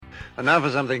And now for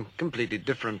something completely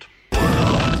different.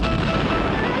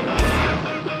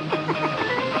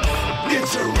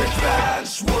 It's a rich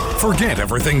man's world. Forget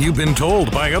everything you've been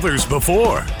told by others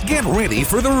before. Get ready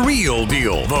for the real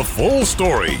deal, the full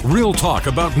story, real talk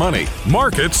about money,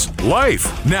 markets,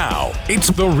 life. Now, it's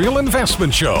The Real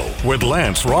Investment Show with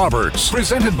Lance Roberts,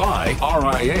 presented by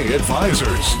RIA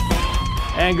Advisors.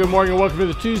 And good morning and welcome to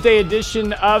the Tuesday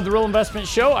edition of The Real Investment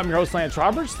Show. I'm your host, Lance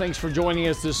Roberts. Thanks for joining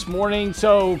us this morning.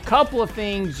 So, a couple of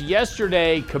things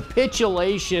yesterday,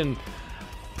 capitulation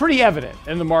pretty evident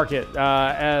in the market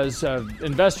as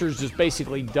investors just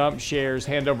basically dumped shares,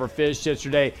 hand over fist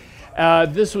yesterday.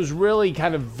 This was really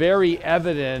kind of very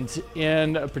evident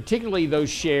in particularly those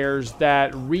shares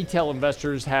that retail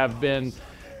investors have been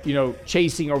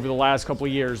chasing over the last couple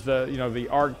of years, the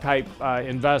ARC type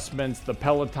investments, the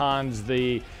Pelotons,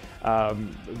 the Roblox,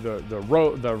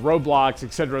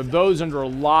 etc. Those under a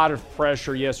lot of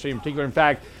pressure yesterday in particular. In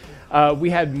fact,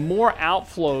 we had more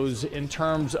outflows in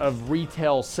terms of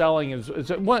retail selling.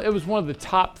 It was one of the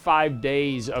top 5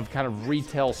 days of kind of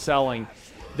retail selling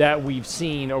that we've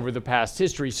seen over the past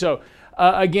history. So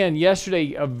again,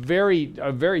 yesterday, a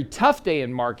very tough day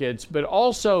in markets, but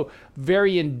also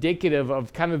very indicative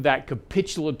of kind of that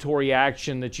capitulatory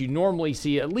action that you normally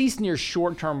see, at least near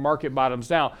short-term market bottoms.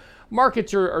 Now,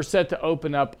 markets are set to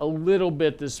open up a little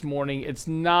bit this morning. It's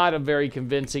not a very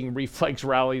convincing reflex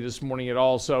rally this morning at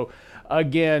all. So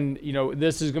again,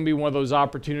 this is going to be one of those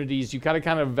opportunities. You got to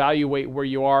kind of evaluate where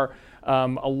you are.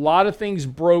 A lot of things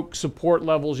broke support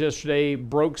levels yesterday,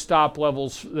 broke stop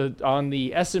levels on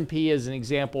the S&P as an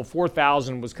example.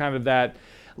 4,000 was kind of that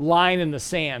line in the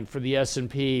sand for the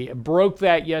S&P. Broke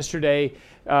that yesterday,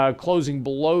 closing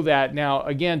below that. Now,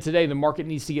 again, today the market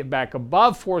needs to get back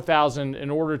above 4,000 in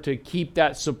order to keep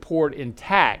that support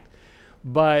intact.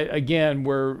 But again,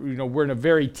 we're in a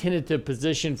very tentative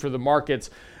position for the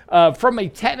markets. From a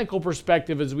technical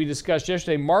perspective, as we discussed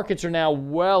yesterday, markets are now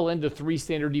well into 3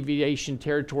 standard deviation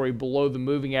territory below the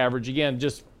moving average. Again,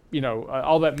 just,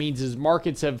 all that means is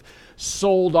markets have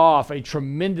sold off a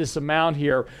tremendous amount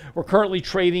here. We're currently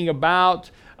trading about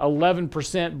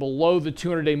 11% below the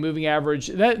 200-day moving average.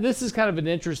 This is kind of an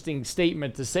interesting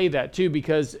statement to say that too,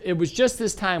 because it was just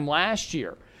this time last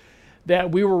year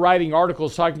that we were writing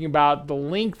articles talking about the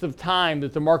length of time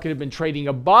that the market had been trading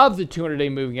above the 200-day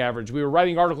moving average. We were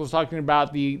writing articles talking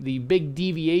about the big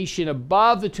deviation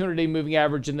above the 200-day moving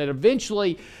average, and that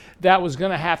eventually that was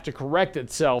going to have to correct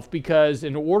itself, because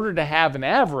in order to have an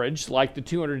average like the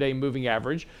 200-day moving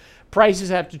average, prices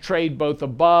have to trade both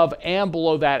above and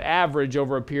below that average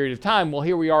over a period of time. Well,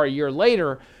 here we are a year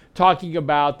later, talking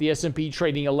about the S&P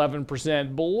trading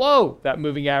 11% below that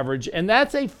moving average, and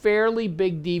that's a fairly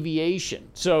big deviation.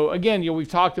 So again, we've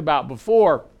talked about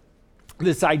before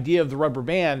this idea of the rubber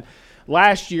band.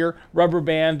 Last year, rubber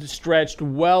band stretched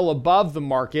well above the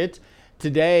market.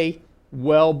 Today,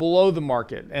 well below the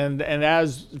market. And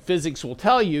as physics will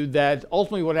tell you, that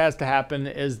ultimately what has to happen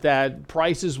is that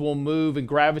prices will move and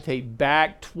gravitate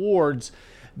back towards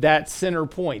that center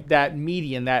point, that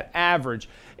median, that average.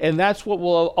 And that's what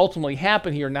will ultimately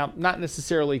happen here. Now, not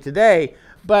necessarily today,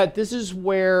 but this is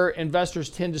where investors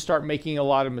tend to start making a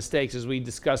lot of mistakes, as we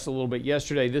discussed a little bit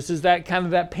yesterday. This is that kind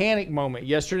of that panic moment.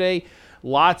 Yesterday,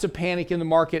 lots of panic in the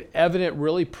market, evident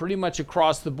really pretty much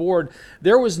across the board.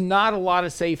 There was not a lot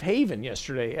of safe haven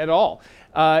yesterday at all.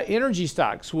 Energy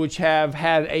stocks, which have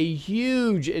had a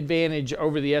huge advantage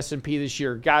over the S&P this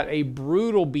year, got a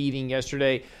brutal beating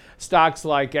yesterday. Stocks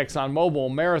like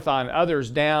ExxonMobil, Marathon, others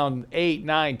down 8,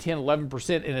 9, 10,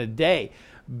 11% in a day.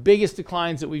 Biggest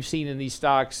declines that we've seen in these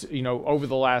stocks, over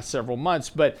the last several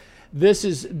months. But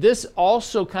this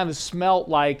also kind of smelt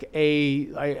like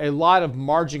a lot of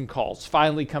margin calls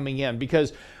finally coming in,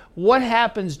 because what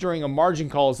happens during a margin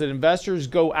call is that investors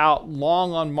go out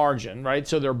long on margin, right?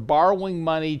 So they're borrowing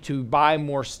money to buy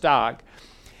more stock.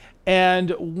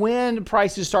 And when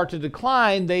prices start to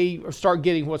decline, they start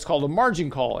getting what's called a margin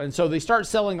call. And so they start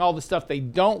selling all the stuff they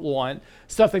don't want,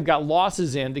 stuff they've got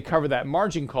losses in to cover that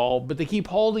margin call, but they keep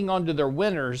holding on to their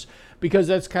winners because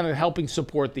that's kind of helping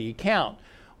support the account.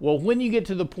 Well, when you get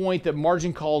to the point that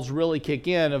margin calls really kick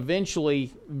in,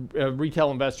 eventually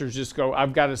retail investors just go,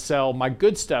 I've got to sell my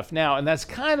good stuff now. And that's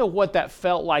kind of what that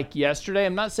felt like yesterday.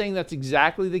 I'm not saying that's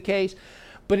exactly the case,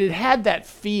 but it had that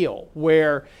feel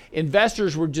where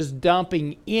investors were just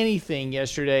dumping anything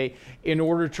yesterday in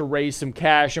order to raise some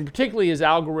cash, and particularly as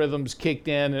algorithms kicked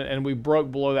in and we broke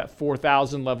below that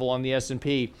 4,000 level on the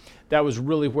S&P. That was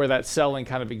really where that selling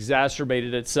kind of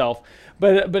exacerbated itself.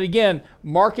 But again,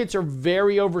 markets are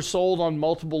very oversold on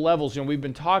multiple levels. We've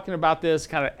been talking about this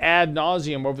kind of ad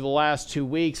nauseum over the last 2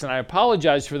 weeks, and I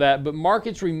apologize for that, but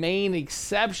markets remain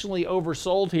exceptionally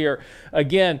oversold here.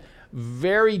 Again,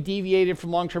 very deviated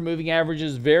from long-term moving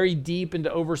averages, very deep into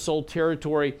oversold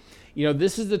territory.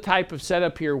 This is the type of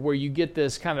setup here where you get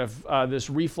this kind of this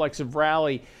reflexive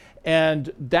rally,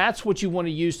 and that's what you want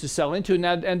to use to sell into.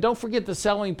 Now, and don't forget the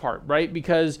selling part, right?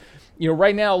 Because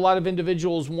right now a lot of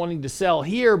individuals wanting to sell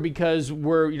here because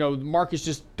the markets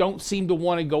just don't seem to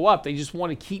want to go up. They just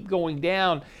want to keep going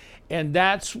down. And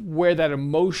that's where that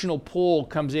emotional pull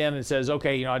comes in and says,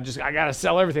 okay, I got to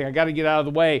sell everything. I got to get out of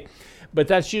the way. But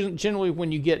that's generally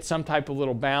when you get some type of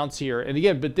little bounce here. And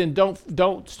again, but then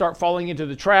don't start falling into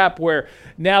the trap where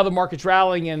now the market's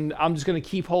rallying and I'm just going to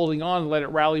keep holding on and let it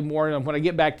rally more. And when I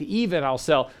get back to even, I'll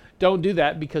sell. Don't do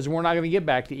that, because we're not going to get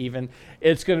back to even.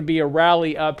 It's going to be a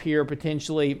rally up here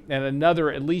potentially and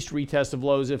another at least retest of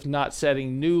lows, if not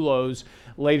setting new lows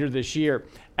later this year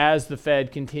as the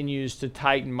Fed continues to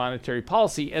tighten monetary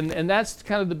policy. And that's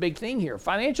kind of the big thing here.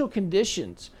 Financial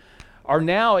conditions are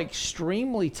now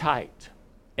extremely tight.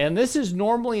 And this is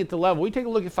normally at the level. We take a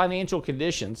look at financial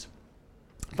conditions.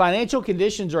 Financial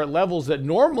conditions are at levels that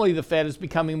normally the Fed is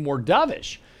becoming more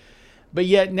dovish. But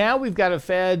yet now we've got a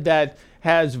Fed that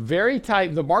has very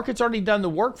tight, the market's already done the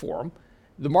work for them.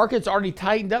 The market's already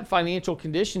tightened up financial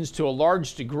conditions to a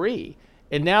large degree.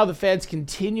 And now the Fed's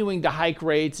continuing to hike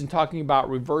rates and talking about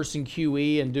reversing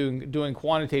QE and doing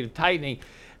quantitative tightening.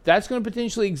 That's going to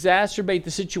potentially exacerbate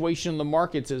the situation in the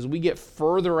markets as we get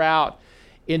further out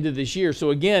into this year. So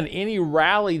again, any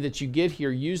rally that you get here,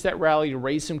 use that rally to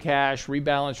raise some cash,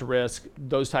 rebalance risk,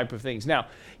 those type of things. Now,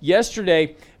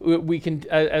 yesterday, we can,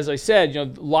 as I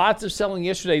said, lots of selling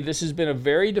yesterday. This has been a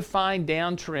very defined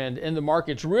downtrend in the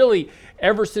markets. Really,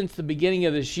 ever since the beginning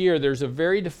of this year, there's a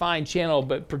very defined channel,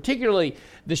 but particularly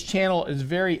this channel is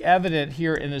very evident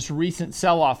here in this recent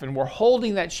sell-off, and we're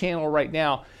holding that channel right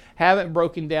now. Haven't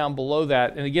broken down below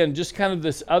that. And again, just kind of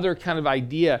this other kind of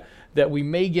idea that we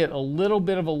may get a little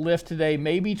bit of a lift today,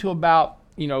 maybe to about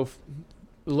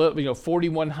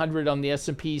 4,100 on the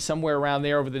S&P, somewhere around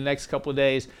there over the next couple of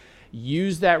days.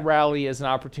 Use that rally as an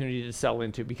opportunity to sell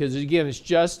into, because again, it's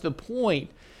just the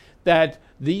point that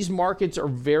these markets are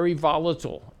very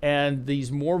volatile, and these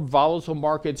more volatile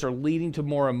markets are leading to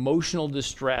more emotional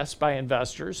distress by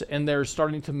investors, and they're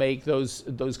starting to make those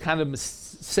kind of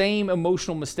same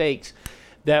emotional mistakes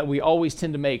that we always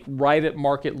tend to make right at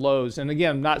market lows. And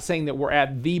again, I'm not saying that we're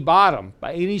at the bottom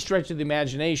by any stretch of the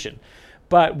imagination,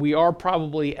 but we are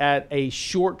probably at a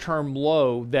short-term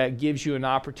low that gives you an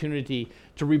opportunity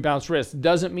to rebalance risk.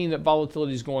 Doesn't mean that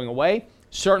volatility is going away.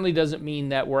 Certainly doesn't mean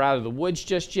that we're out of the woods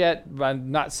just yet.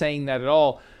 I'm not saying that at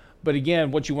all. But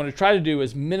again, what you want to try to do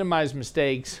is minimize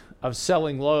mistakes of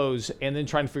selling lows and then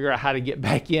trying to figure out how to get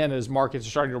back in as markets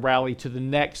are starting to rally to the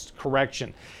next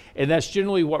correction. And that's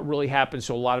generally what really happens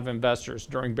to a lot of investors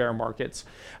during bear markets.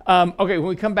 Okay, when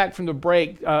we come back from the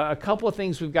break, a couple of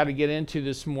things we've got to get into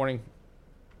this morning.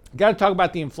 Got to talk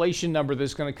about the inflation number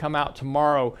that's going to come out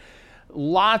tomorrow.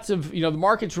 Lots of, the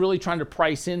market's really trying to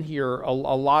price in here a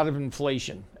lot of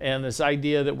inflation, and this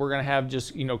idea that we're going to have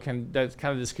just, that's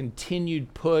kind of this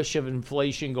continued push of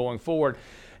inflation going forward.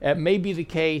 It may be the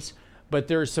case, but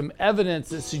there's some evidence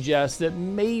that suggests that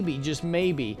maybe, just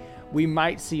maybe, we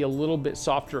might see a little bit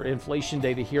softer inflation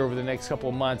data here over the next couple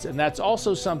of months. And that's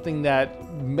also something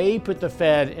that may put the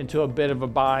Fed into a bit of a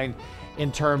bind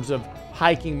in terms of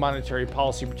hiking monetary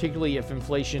policy, particularly if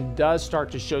inflation does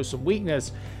start to show some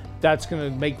weakness. That's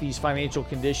going to make these financial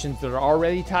conditions that are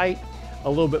already tight a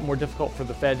little bit more difficult for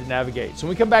the Fed to navigate. So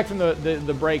when we come back from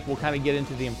the break, we'll kind of get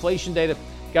into the inflation data.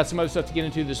 Got some other stuff to get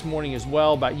into this morning as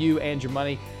well about you and your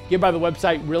money. Get by the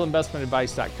website,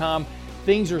 realinvestmentadvice.com.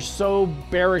 Things are so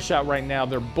bearish out right now,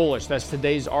 they're bullish. That's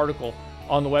today's article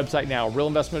on the website now,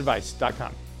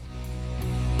 realinvestmentadvice.com.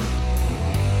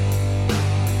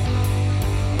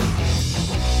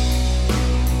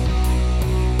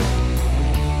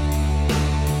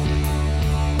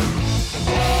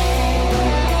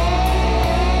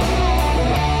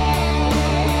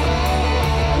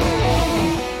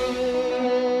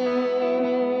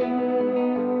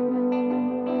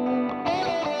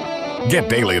 Get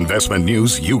daily investment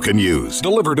news you can use,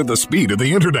 delivered at the speed of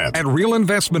the internet at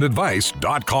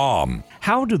realinvestmentadvice.com.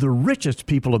 How do the richest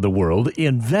people in the world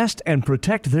invest and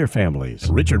protect their families?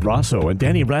 Richard Rosso and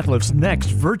Danny Ratliff's next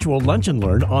virtual Lunch and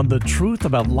Learn on the truth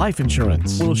about life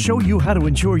insurance will show you how to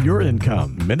ensure your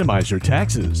income, minimize your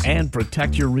taxes, and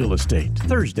protect your real estate.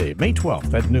 Thursday, May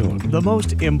 12th at noon. The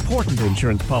most important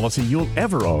insurance policy you'll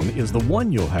ever own is the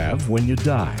one you'll have when you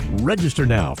die. Register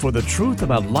now for the Truth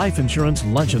About Life Insurance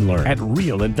Lunch and Learn at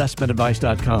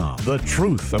realinvestmentadvice.com. The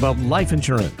Truth About Life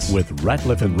Insurance with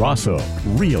Ratliff and Rosso.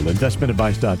 Realinvestmentadvice.com.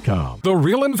 The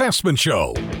Real Investment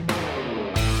Show.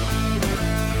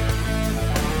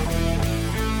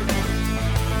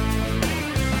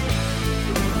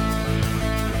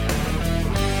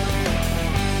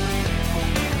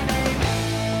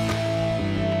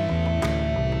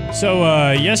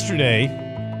 So yesterday,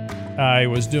 I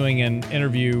was doing an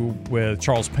interview with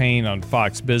Charles Payne on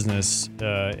Fox Business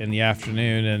in the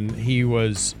afternoon, and he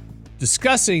was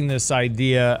discussing this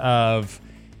idea of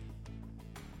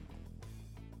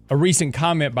a recent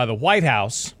comment by the White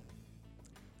House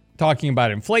talking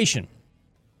about inflation.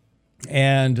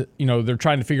 And, you know, they're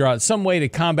trying to figure out some way to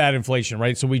combat inflation,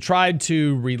 right? So we tried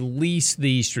to release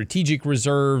the strategic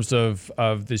reserves of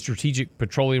the strategic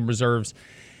petroleum reserves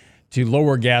to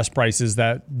lower gas prices.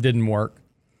 That didn't work.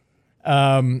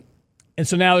 And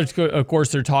so now, of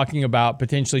course, they're talking about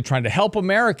potentially trying to help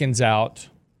Americans out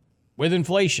with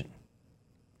inflation.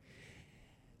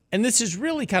 And this is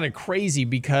really kind of crazy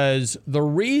because the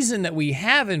reason that we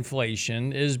have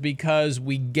inflation is because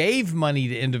we gave money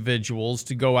to individuals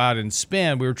to go out and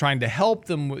spend. We were trying to help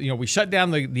them. You know, we shut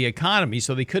down the economy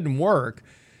so they couldn't work.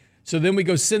 So then we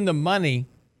go send them money.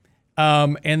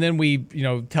 And then we, you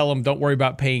know, tell them, don't worry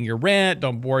about paying your rent.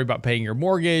 Don't worry about paying your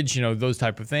mortgage, you know, those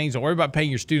type of things. Don't worry about paying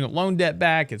your student loan debt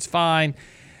back. It's fine.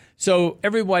 So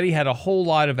everybody had a whole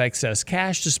lot of excess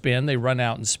cash to spend. They run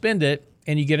out and spend it,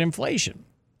 and you get inflation.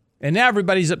 And now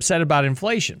everybody's upset about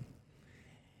inflation.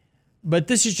 But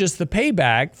this is just the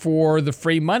payback for the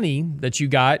free money that you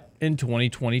got in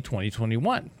 2020,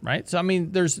 2021, right? So, I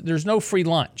mean, there's no free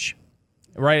lunch,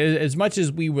 right? As much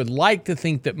as we would like to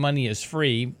think that money is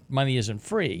free, money isn't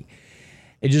free.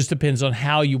 It just depends on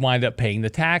how you wind up paying the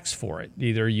tax for it.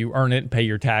 Either you earn it and pay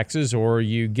your taxes, or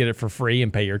you get it for free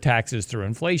and pay your taxes through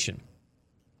inflation.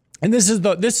 And this is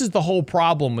the whole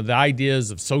problem with the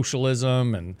ideas of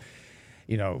socialism and,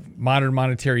 you know, modern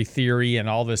monetary theory and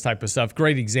all this type of stuff.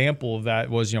 Great example of that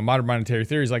was, you know, modern monetary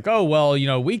theory is like, oh, well, you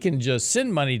know, we can just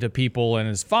send money to people and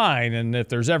it's fine. And if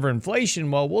there's ever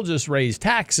inflation, well, we'll just raise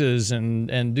taxes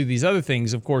and do these other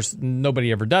things. Of course,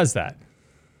 nobody ever does that.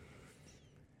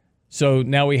 So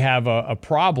now we have a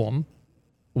problem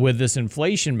with this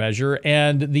inflation measure.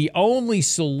 And the only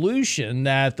solution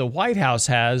that the White House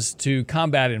has to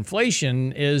combat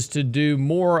inflation is to do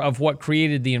more of what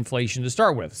created the inflation to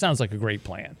start with. Sounds like a great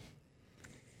plan.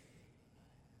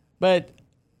 But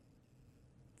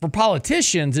for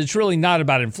politicians, it's really not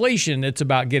about inflation. It's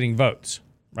about getting votes,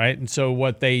 right? And so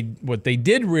what they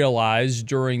did realize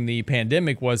during the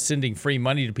pandemic was sending free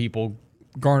money to people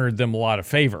garnered them a lot of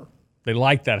favor. They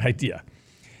liked that idea.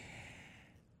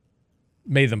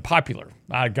 Made them popular.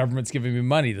 Government's giving me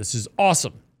money. This is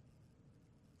awesome.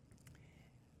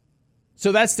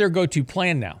 So that's their go-to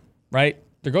plan now, right?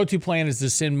 Their go-to plan is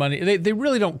to send money. They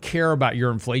really don't care about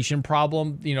your inflation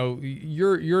problem. You know,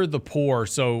 you're the poor,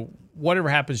 so whatever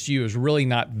happens to you is really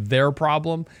not their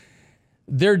problem.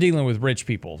 They're dealing with rich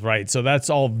people, right? So that's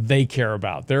all they care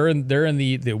about. They're in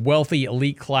the wealthy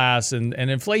elite class, and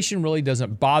inflation really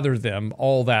doesn't bother them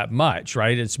all that much,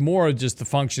 right? It's more just the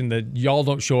function that y'all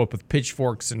don't show up with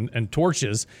pitchforks and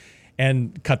torches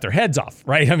and cut their heads off,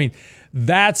 right? I mean,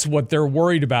 that's what they're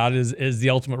worried about is the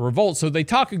ultimate revolt. So they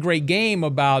talk a great game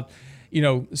about, you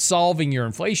know, solving your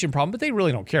inflation problem, but they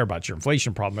really don't care about your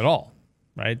inflation problem at all.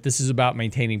 Right? This is about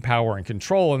maintaining power and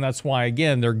control. And that's why,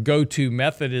 again, their go-to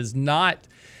method is not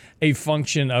a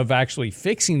function of actually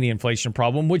fixing the inflation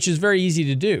problem, which is very easy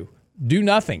to do. Do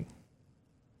nothing.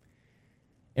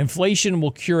 Inflation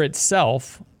will cure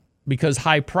itself because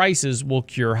high prices will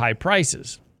cure high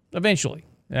prices eventually.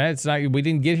 It's not, we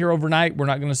didn't get here overnight. We're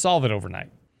not going to solve it overnight.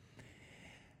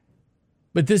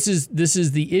 But this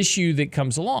is the issue that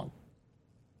comes along.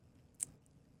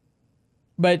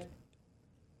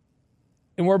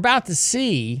 And we're about to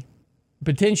see,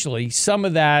 potentially, some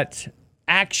of that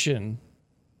action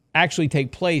actually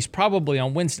take place probably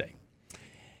on Wednesday.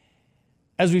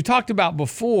 As we've talked about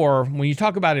before, when you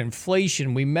talk about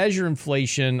inflation, we measure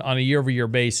inflation on a year-over-year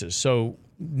basis. So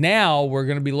now we're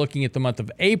going to be looking at the month of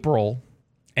April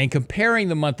and comparing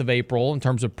the month of April in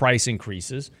terms of price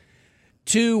increases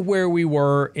to where we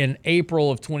were in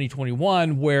April of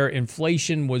 2021, where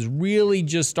inflation was really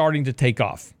just starting to take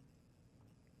off.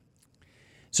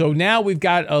 So now we've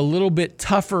got a little bit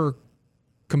tougher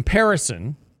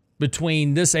comparison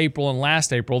between this April and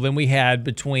last April than we had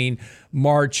between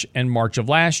March and March of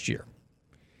last year.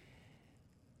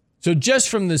 So just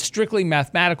from the strictly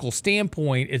mathematical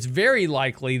standpoint, it's very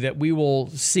likely that we will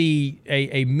see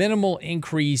a minimal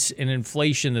increase in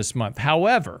inflation this month.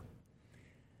 However,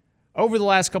 over the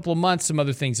last couple of months, some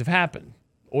other things have happened.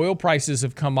 Oil prices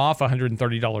have come off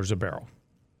 $130 a barrel.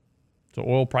 So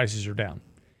oil prices are down.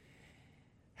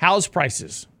 House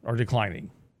prices are declining.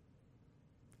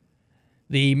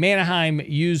 The Manheim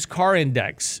Used Car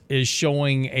Index is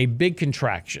showing a big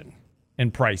contraction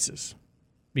in prices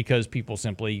because people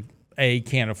simply, A,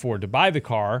 can't afford to buy the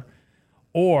car,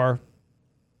 or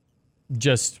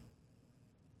just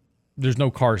there's no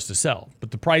cars to sell.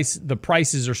 But the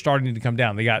prices are starting to come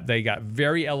down. They got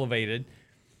very elevated,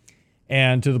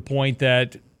 and to the point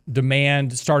that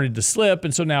demand started to slip,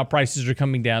 and so now prices are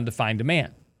coming down to find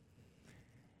demand.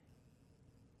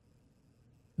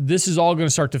 This is all going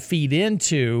to start to feed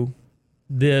into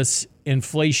this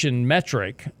inflation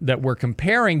metric that we're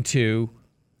comparing to.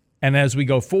 And as we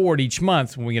go forward each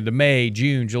month, when we get to May,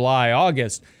 June, July,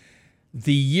 August,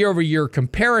 the year-over-year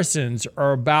comparisons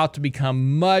are about to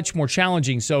become much more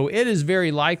challenging. So it is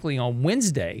very likely on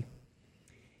Wednesday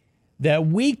that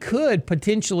we could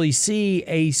potentially see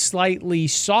a slightly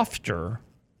softer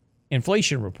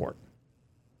inflation report.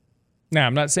 Now,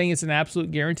 I'm not saying it's an absolute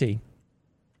guarantee.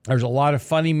 There's a lot of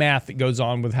funny math that goes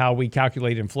on with how we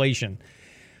calculate inflation.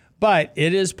 But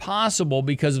it is possible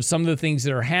because of some of the things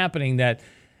that are happening that,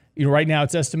 right now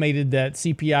it's estimated that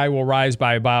CPI will rise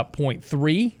by about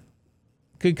 0.3,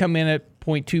 could come in at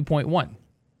 0.2, 0.1.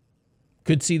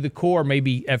 Could see the core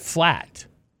maybe at flat,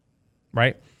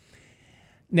 right?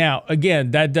 Now,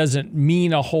 again, that doesn't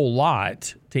mean a whole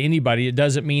lot to anybody. It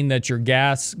doesn't mean that your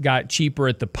gas got cheaper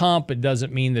at the pump. It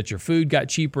doesn't mean that your food got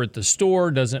cheaper at the store.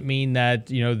 It doesn't mean that,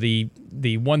 the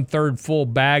 1/3 full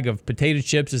bag of potato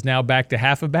chips is now back to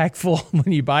half a bag full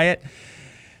when you buy it.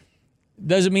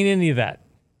 Doesn't mean any of that.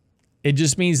 It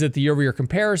just means that the year-over-year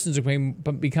comparisons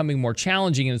are becoming more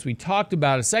challenging. And as we talked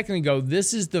about a second ago,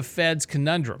 this is the Fed's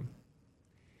conundrum.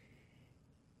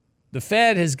 The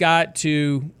Fed has got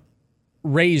to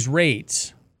raise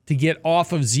rates to get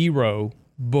off of zero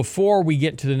before we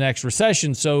get to the next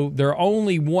recession. So their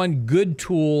only one good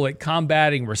tool at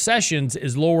combating recessions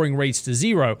is lowering rates to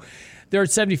zero. They're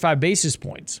at 75 basis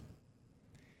points.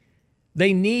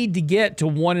 They need to get to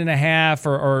 1.5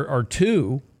 or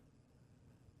 2,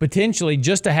 potentially,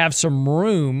 just to have some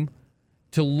room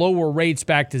to lower rates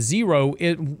back to zero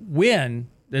when,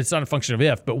 it's not a function of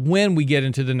if, but when we get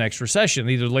into the next recession,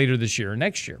 either later this year or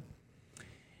next year.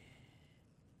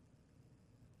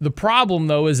 The problem,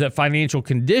 though, is that financial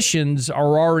conditions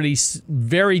are already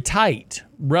very tight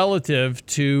relative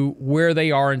to where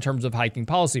they are in terms of hiking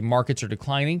policy. Markets are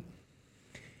declining.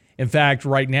 In fact,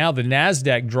 right now, the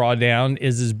NASDAQ drawdown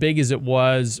is as big as it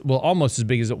was, almost as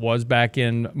big as it was back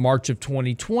in March of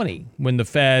 2020 when the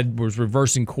Fed was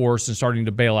reversing course and starting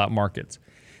to bail out markets.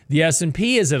 The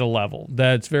S&P is at a level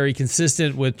that's very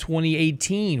consistent with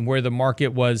 2018 where the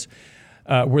market was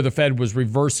where the Fed was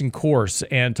reversing course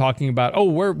and talking about,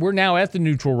 we're now at the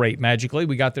neutral rate magically.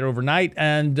 We got there overnight,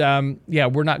 and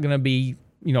we're not going to be,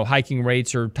 hiking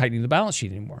rates or tightening the balance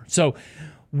sheet anymore. So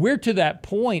we're to that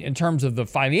point in terms of the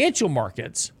financial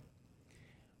markets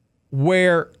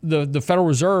where the Federal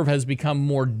Reserve has become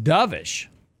more dovish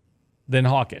than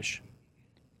hawkish.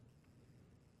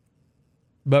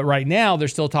 But right now, they're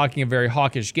still talking a very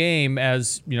hawkish game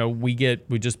as, we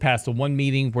just passed the one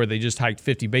meeting where they just hiked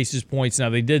 50 basis points. Now,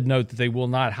 they did note that they will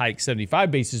not hike 75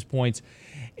 basis points.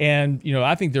 And,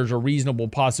 I think there's a reasonable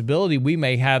possibility we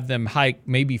may have them hike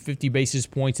maybe 50 basis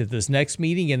points at this next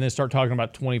meeting and then start talking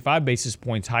about 25 basis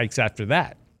points hikes after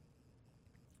that.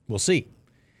 We'll see.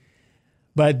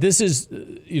 But this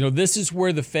is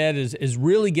where the Fed is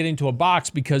really getting to a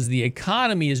box because the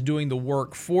economy is doing the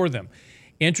work for them.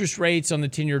 Interest rates on the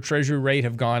 10-year Treasury rate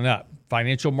have gone up.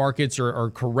 Financial markets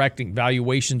are correcting.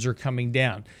 Valuations are coming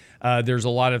down. There's a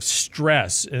lot of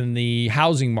stress in the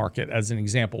housing market, as an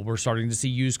example. We're starting to see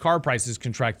used car prices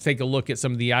contract. Take a look at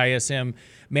some of the ISM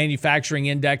manufacturing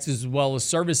indexes as well as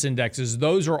service indexes.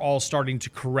 Those are all starting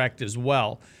to correct as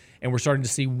well. And we're starting to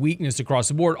see weakness across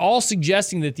the board, all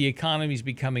suggesting that the economy is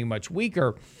becoming much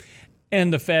weaker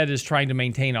and the Fed is trying to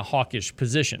maintain a hawkish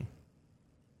position.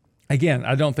 Again,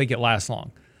 I don't think it lasts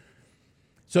long.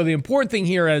 So the important thing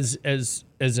here as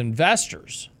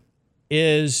investors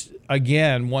is,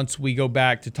 again, once we go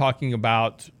back to talking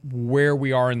about where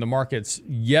we are in the markets,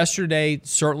 yesterday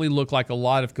certainly looked like a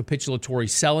lot of capitulatory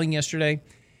selling yesterday.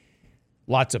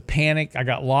 Lots of panic. I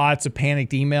got lots of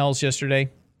panicked emails yesterday.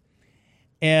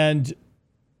 and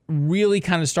really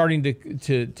kind of starting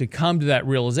to come to that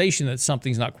realization that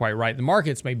something's not quite right. The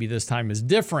markets maybe this time is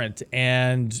different,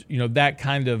 and that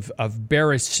kind of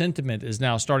bearish sentiment is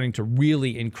now starting to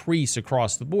really increase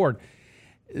across the board.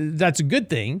 That's a good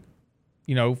thing,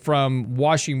 from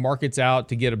washing markets out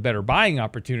to get a better buying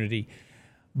opportunity.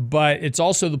 But it's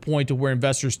also the point to where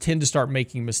investors tend to start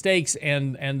making mistakes,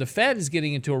 and the Fed is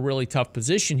getting into a really tough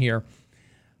position here,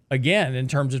 again, in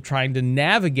terms of trying to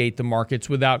navigate the markets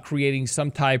without creating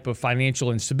some type of financial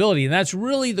instability. And that's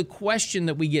really the question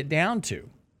that we get down to,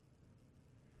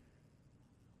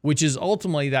 which is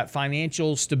ultimately that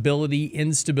financial stability,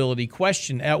 instability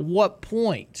question. At what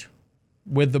point,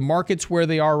 with the markets where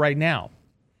they are right now,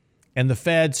 and the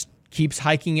Fed keeps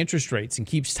hiking interest rates and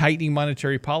keeps tightening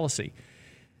monetary policy,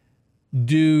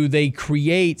 do they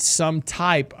create some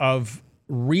type of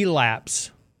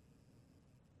relapse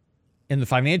in the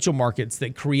financial markets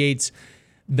that creates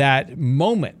that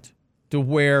moment to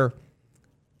where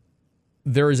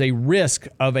there is a risk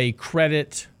of a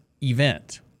credit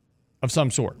event of some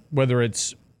sort, whether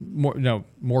it's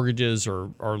mortgages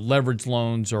or leveraged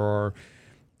loans, or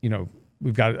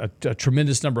we've got a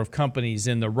tremendous number of companies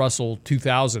in the Russell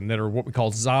 2000 that are what we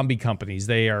call zombie companies.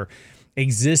 They are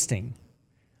existing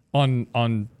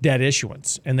on debt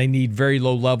issuance, and they need very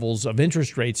low levels of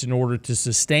interest rates in order to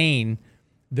sustain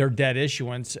their debt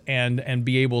issuance and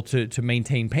be able to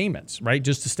maintain payments, right?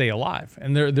 Just to stay alive.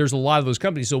 And there's a lot of those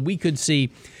companies. So we could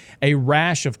see a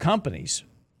rash of companies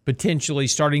potentially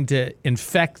starting to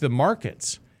infect the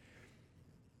markets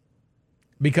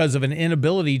because of an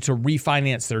inability to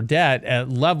refinance their debt at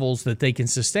levels that they can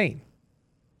sustain.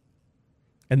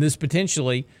 And this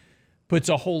potentially puts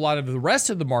a whole lot of the rest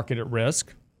of the market at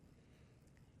risk.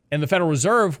 And the Federal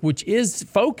Reserve, which is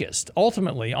focused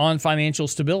ultimately on financial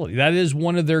stability, that is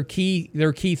one of their key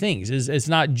things. It's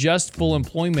not just full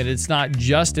employment, it's not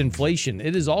just inflation,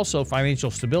 it is also financial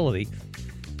stability.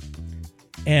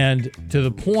 And to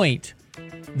the point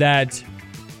that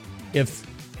if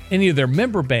any of their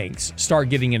member banks start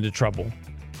getting into trouble,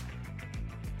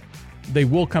 they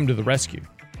will come to the rescue.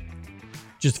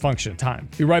 Just a function of time.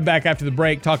 Be right back after the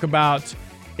break. Talk about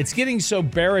it's getting so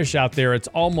bearish out there, it's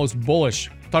almost bullish.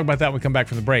 Talk about that when we come back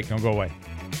from the break. Don't go away.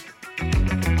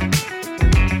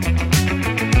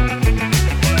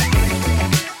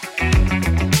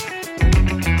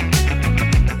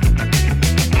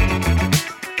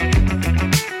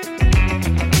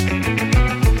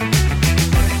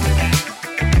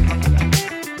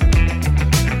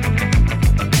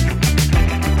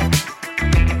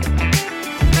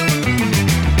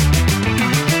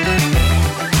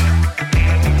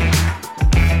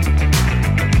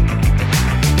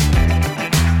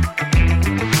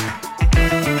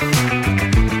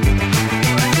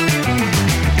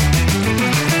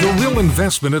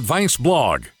 Investment Advice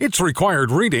blog. It's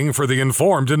required reading for the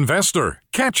informed investor.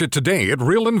 Catch it today at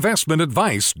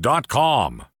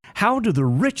realinvestmentadvice.com. How do the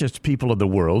richest people in the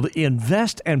world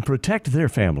invest and protect their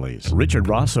families? Richard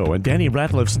Rosso and Danny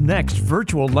Ratliff's next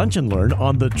virtual Lunch and Learn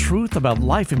on the truth about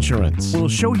life insurance will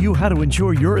show you how to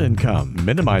insure your income,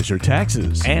 minimize your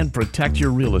taxes, and protect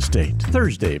your real estate.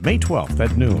 Thursday, May 12th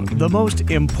at noon. The most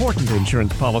important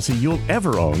insurance policy you'll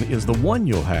ever own is the one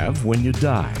you'll have when you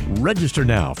die. Register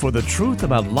now for the Truth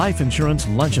About Life Insurance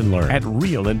Lunch and Learn at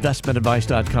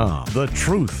realinvestmentadvice.com. The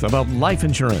truth about life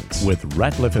insurance with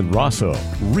Ratliff and Rosso.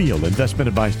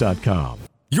 realinvestmentadvice.com.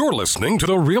 You're listening to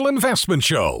The Real Investment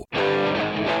Show.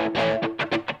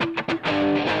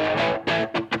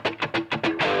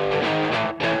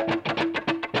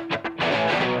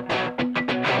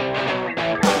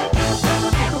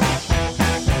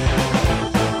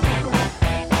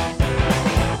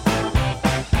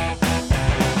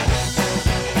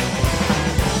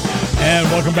 And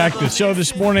welcome back to the show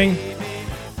this morning.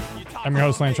 I'm your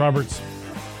host, Lance Roberts.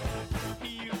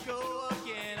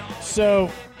 So,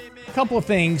 a couple of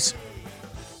things.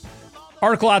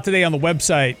 Article out today on the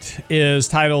website is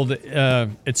titled,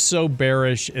 It's So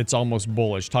Bearish, It's Almost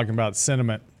Bullish, talking about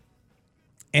sentiment.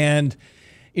 And,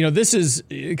 this is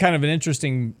kind of an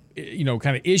interesting,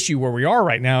 kind of issue where we are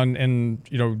right now. And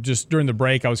just during the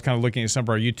break, I was kind of looking at some of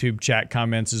our YouTube chat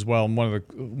comments as well. And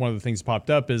one of the things that popped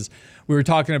up is we were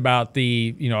talking about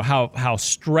the, how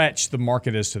stretched the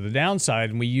market is to the downside.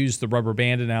 And we use the rubber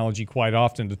band analogy quite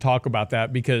often to talk about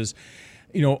that because,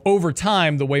 over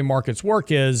time, the way markets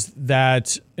work is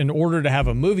that in order to have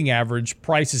a moving average,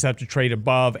 prices have to trade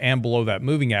above and below that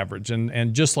moving average.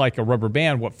 And just like a rubber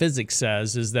band, what physics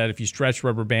says is that if you stretch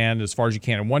rubber band as far as you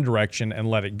can in one direction and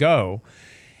let it go,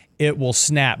 it will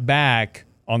snap back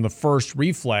on the first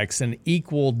reflex an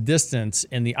equal distance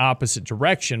in the opposite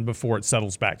direction before it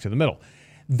settles back to the middle.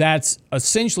 that's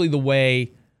essentially the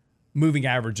way moving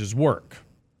averages work.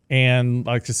 And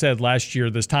like I said, last year,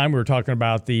 this time we were talking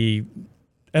about the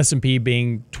S&P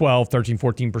being 12, 13,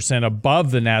 14%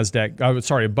 above the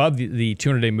NASDAQ, above the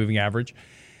 200-day moving average.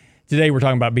 Today, we're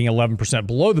talking about being 11%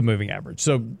 below the moving average.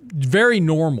 So very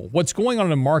normal. What's going on in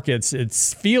the markets, it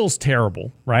feels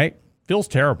terrible, right? Feels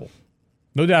terrible.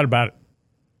 No doubt about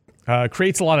it.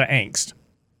 Creates a lot of angst.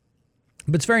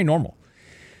 But it's very normal.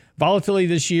 Volatility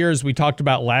this year, as we talked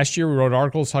about last year, we wrote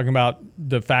articles talking about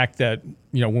the fact that,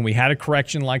 when we had a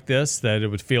correction like this, that it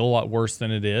would feel a lot worse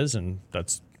than it is, and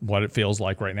that's what it feels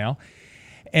like right now.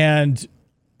 And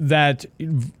that,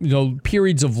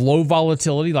 periods of low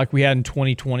volatility like we had in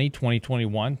 2020,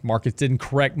 2021, markets didn't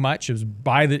correct much. It was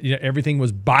everything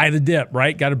was buy the dip,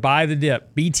 right? Got to buy the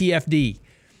dip, BTFD.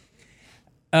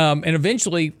 And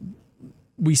eventually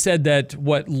we said that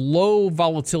what low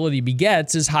volatility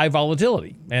begets is high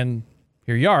volatility. And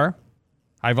here you are,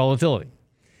 high volatility.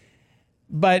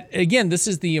 But again, this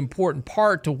is the important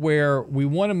part to where we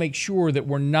want to make sure that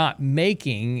we're not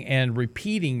making and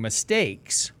repeating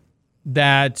mistakes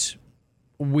that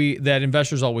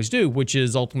investors always do, which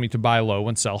is ultimately to buy low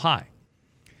and sell high.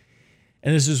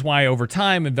 And this is why over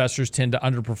time investors tend to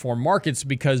underperform markets,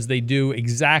 because they do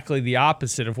exactly the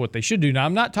opposite of what they should do. Now,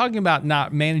 I'm not talking about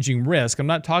not managing risk. I'm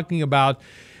not talking about,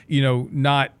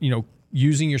 not,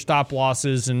 using your stop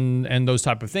losses and those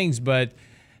type of things. But,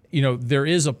 there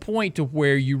is a point to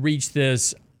where you reach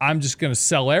this, I'm just going to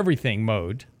sell everything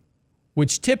mode,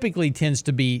 which typically tends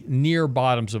to be near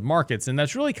bottoms of markets. And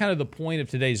that's really kind of the point of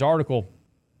today's article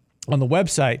on the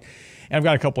website. And I've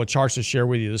got a couple of charts to share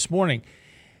with you this morning.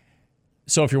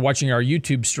 So if you're watching our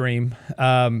YouTube stream,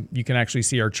 you can actually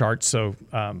see our charts. So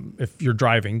if you're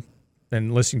driving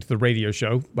and listening to the radio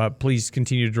show, please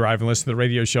continue to drive and listen to the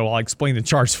radio show. I'll explain the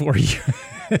charts for you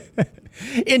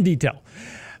in detail.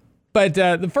 But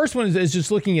the first one is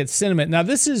just looking at sentiment. Now,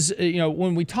 this is,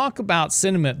 when we talk about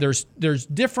sentiment, there's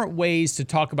different ways to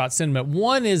talk about sentiment.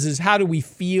 One is how do we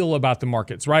feel about the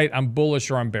markets, right? I'm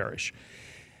bullish or I'm bearish.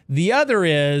 The other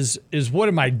is what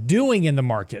am I doing in the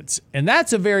markets? And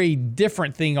that's a very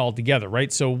different thing altogether,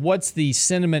 right? So what's the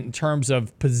sentiment in terms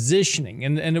of positioning?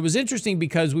 And it was interesting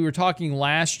because we were talking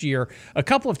last year a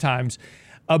couple of times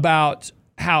about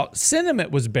how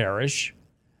sentiment was bearish,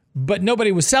 but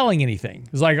nobody was selling anything.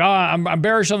 It was like, I'm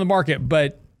bearish on the market,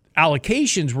 but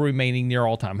allocations were remaining near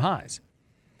all-time highs.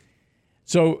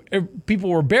 So people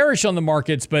were bearish on the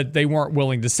markets, but they weren't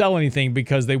willing to sell anything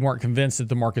because they weren't convinced that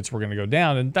the markets were going to go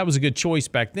down. And that was a good choice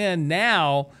back then.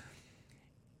 Now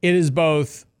it is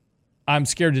both I'm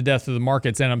scared to death of the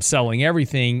markets and I'm selling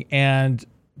everything. And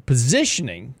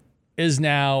positioning is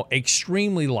now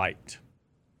extremely light.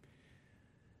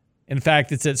 In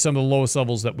fact, it's at some of the lowest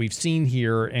levels that we've seen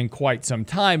here in quite some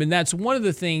time. And that's one of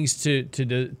the things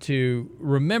to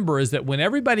remember is that when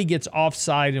everybody gets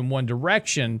offside in one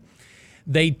direction,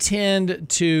 they tend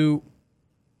to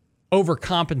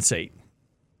overcompensate.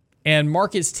 And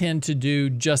markets tend to do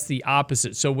just the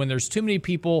opposite. So when there's too many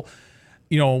people,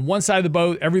 on one side of the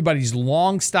boat, everybody's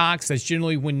long stocks. That's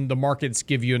generally when the markets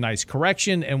give you a nice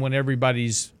correction. And when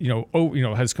everybody's,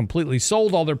 has completely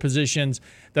sold all their positions,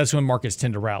 that's when markets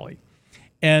tend to rally.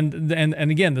 And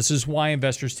again, this is why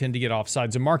investors tend to get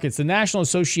offsides in markets. The National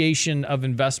Association of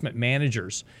Investment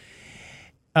Managers,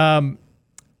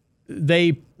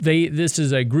 this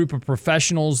is a group of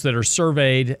professionals that are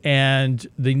surveyed, and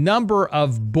the number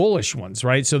of bullish ones,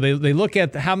 right? So they look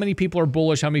at how many people are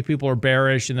bullish, how many people are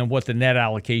bearish, and then what the net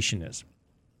allocation is.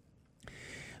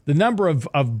 The number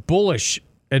of bullish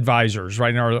advisors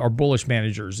right now, our bullish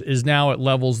managers, is now at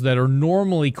levels that are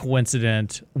normally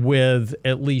coincident with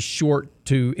at least short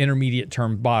to intermediate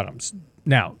term bottoms.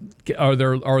 Now, are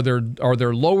there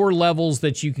lower levels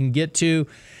that you can get to?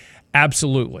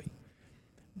 Absolutely.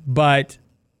 But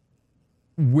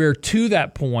we're to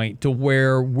that point to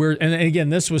where and again,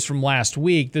 this was from last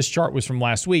week. This chart was from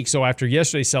last week. So after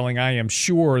yesterday's selling, I am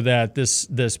sure that this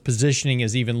positioning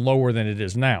is even lower than it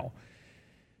is now.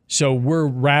 So we're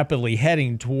rapidly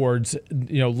heading towards,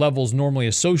 levels normally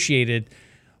associated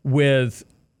with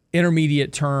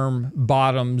intermediate term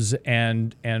bottoms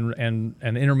and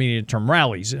intermediate term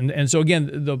rallies. And so again,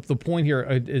 the point here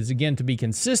is, again, to be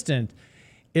consistent,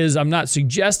 is I'm not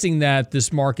suggesting that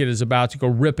this market is about to go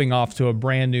ripping off to a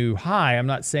brand new high. I'm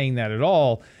not saying that at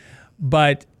all.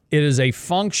 But it is a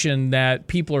function that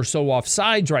people are so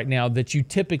offsides right now that you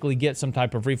typically get some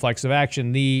type of reflexive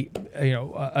action.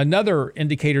 Another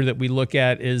indicator that we look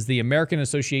at is the American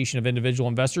Association of Individual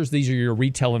Investors. These are your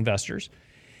retail investors.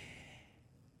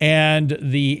 And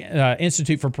the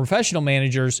Institute for Professional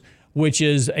Managers, which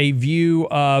is a view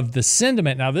of the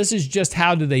sentiment. Now, this is just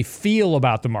how do they feel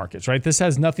about the markets, right? This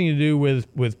has nothing to do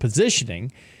with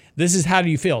positioning. This is how do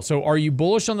you feel. So are you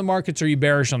bullish on the markets or are you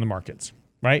bearish on the markets,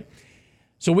 right?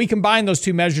 So we combine those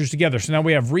two measures together. So now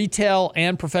we have retail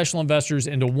and professional investors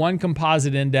into one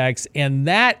composite index, and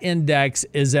that index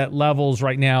is at levels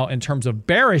right now in terms of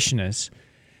bearishness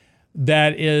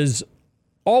that is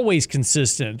always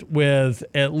consistent with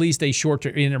at least a short to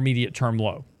intermediate term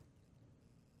low.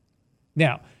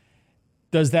 Now,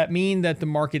 does that mean that the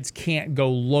markets can't go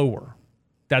lower?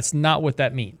 That's not what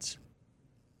that means.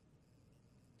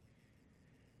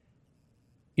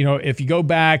 You know, if you go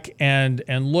back and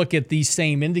look at these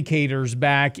same indicators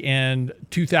back in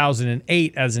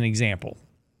 2008 as an example,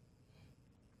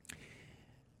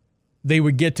 they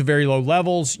would get to very low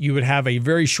levels. You would have a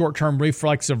very short-term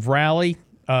reflexive rally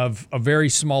of a very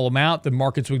small amount. The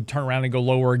markets would turn around and go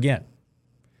lower again.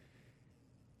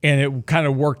 And it kind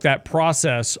of worked that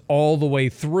process all the way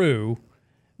through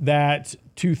that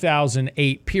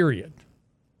 2008 period.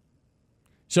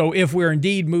 So if we're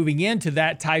indeed moving into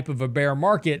that type of a bear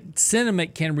market,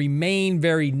 sentiment can remain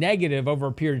very negative over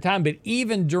a period of time. But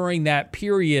even during that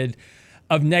period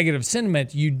of negative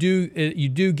sentiment, you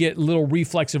do get little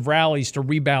reflexive rallies to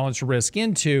rebalance risk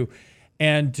into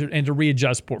and to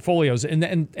readjust portfolios.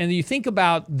 And you think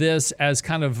about this as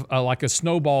kind of like a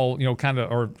snowball,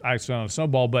 or actually not a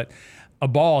snowball, but a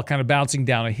ball kind of bouncing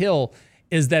down a hill,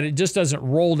 is that it just doesn't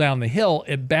roll down the hill,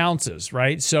 it bounces,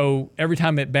 right? So every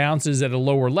time it bounces at a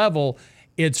lower level,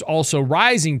 it's also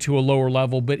rising to a lower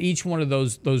level, but each one of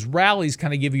those rallies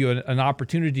kind of give you an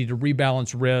opportunity to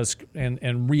rebalance risk and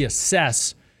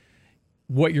reassess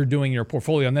what you're doing in your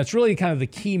portfolio. And that's really kind of the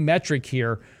key metric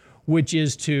here, which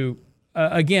is to,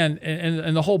 again,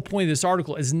 and the whole point of this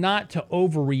article is not to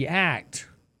overreact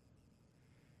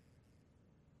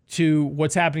to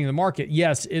what's happening in the market.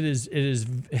 Yes, it is,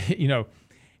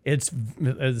 it's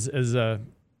as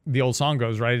the old song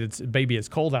goes, right? It's baby, it's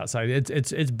cold outside.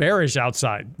 It's bearish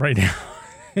outside right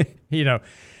now.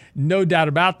 No doubt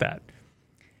about that.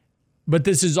 But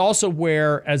this is also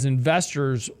where, as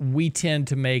investors, we tend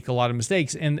to make a lot of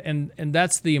mistakes. And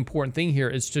that's the important thing here,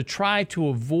 is to try to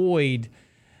avoid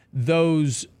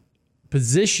those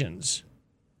positions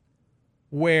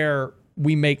where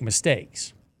we make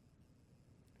mistakes.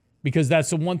 Because that's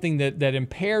the one thing that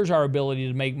impairs our ability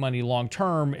to make money long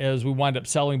term, is we wind up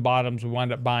selling bottoms, we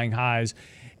wind up buying highs,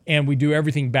 and we do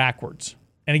everything backwards.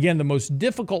 And again, the most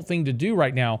difficult thing to do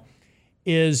right now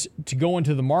is to go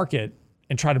into the market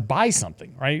and try to buy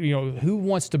something, right? Who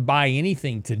wants to buy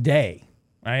anything today,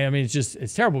 right? I mean,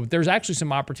 it's terrible. But there's actually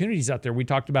some opportunities out there. We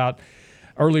talked about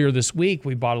earlier this week,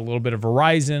 we bought a little bit of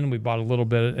Verizon, we bought a little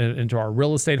bit into our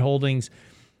real estate holdings,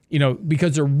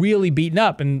 because they're really beaten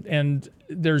up, and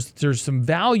there's some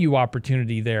value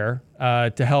opportunity there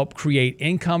to help create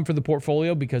income for the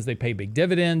portfolio because they pay big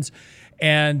dividends,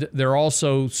 and they're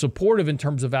also supportive in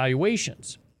terms of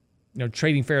valuations,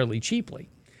 trading fairly cheaply.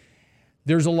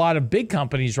 There's a lot of big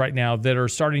companies right now that are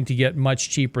starting to get much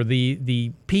cheaper.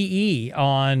 The PE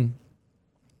on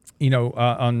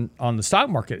the stock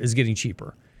market is getting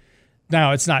cheaper.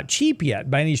 Now, it's not cheap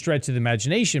yet by any stretch of the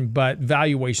imagination, but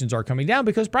valuations are coming down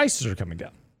because prices are coming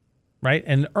down, right?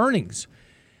 And earnings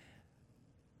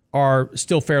are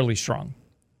still fairly strong.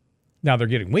 Now, they're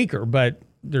getting weaker, but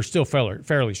they're still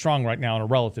fairly strong right now on a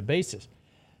relative basis.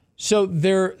 So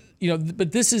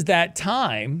but this is that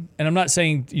time, and I'm not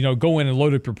saying, go in and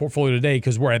load up your portfolio today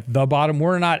because we're at the bottom.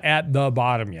 We're not at the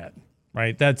bottom yet,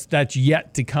 right? That's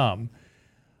yet to come.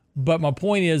 But my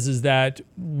point is that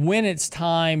when it's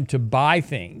time to buy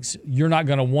things, you're not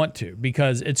going to want to,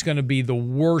 because it's going to be the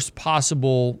worst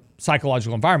possible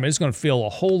psychological environment. It's going to feel a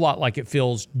whole lot like it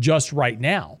feels just right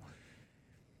now.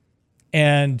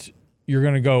 And you're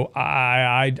going to go,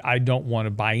 I don't want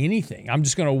to buy anything. I'm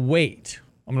just going to wait.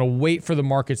 I'm going to wait for the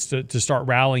markets to start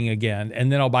rallying again,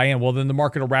 and then I'll buy in. Well, then the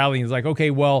market will rally, and it's like, okay,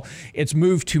 well, it's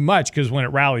moved too much, because when it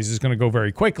rallies, it's going to go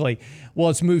very quickly. Well,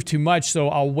 it's moved too much, so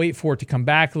I'll wait for it to come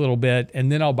back a little bit, and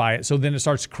then I'll buy it. So then it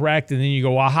starts to correct, and then you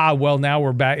go, aha, well, now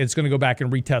we're back. It's going to go back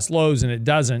and retest lows, and it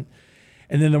doesn't.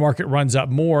 And then the market runs up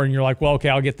more, and you're like, well, okay,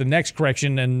 I'll get the next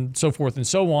correction, and so forth and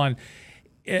so on,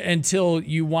 until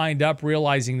you wind up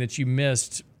realizing that you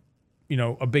missed,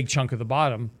 a big chunk of the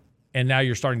bottom. And now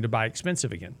you're starting to buy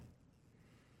expensive again.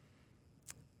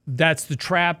 That's the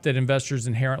trap that investors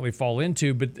inherently fall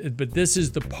into. But this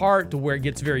is the part to where it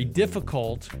gets very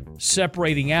difficult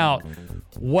separating out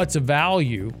what's a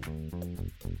value,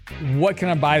 what can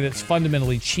I buy that's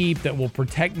fundamentally cheap that will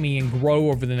protect me and grow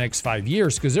over the next 5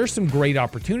 years. Because there's some great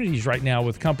opportunities right now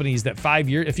with companies that 5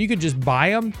 years, if you could just buy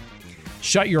them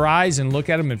shut your eyes and look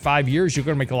at them in 5 years, you're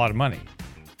going to make a lot of money.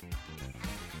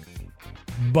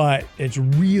 But it's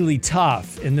really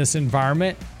tough in this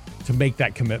environment to make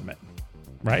that commitment,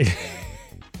 right?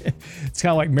 It's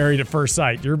kind of like married at first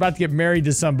sight. You're about to get married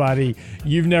to somebody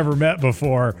you've never met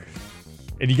before,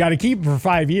 and you got to keep them for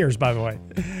 5 years, by the way.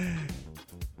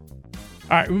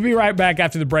 All right, we'll be right back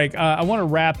after the break. I want to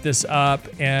wrap this up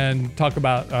and talk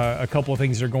about a couple of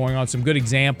things that are going on, some good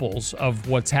examples of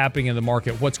what's happening in the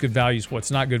market, what's good values, what's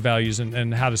not good values,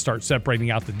 and how to start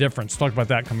separating out the difference. Talk about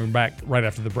that coming back right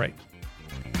after the break.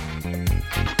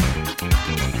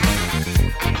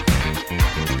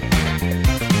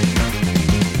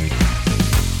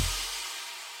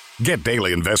 Get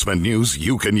daily investment news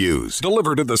you can use,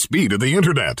 delivered at the speed of the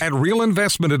internet at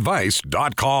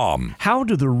realinvestmentadvice.com. How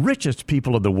do the richest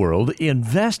people in the world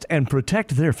invest and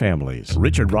protect their families?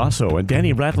 Richard Rosso and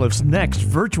Danny Ratliff's next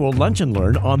virtual Lunch and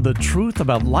Learn on the truth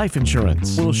about life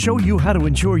insurance will show you how to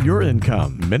ensure your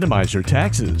income, minimize your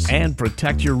taxes, and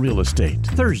protect your real estate.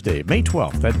 Thursday, May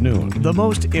 12th at noon. The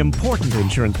most important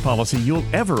insurance policy you'll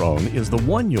ever own is the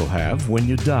one you'll have when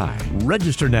you die.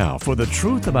 Register now for the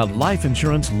Truth About Life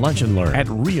Insurance Lunch and Learn at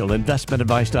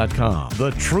realinvestmentadvice.com.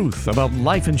 The truth about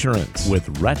life insurance with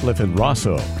Ratliff and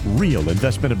Rosso.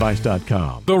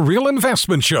 Realinvestmentadvice.com. The Real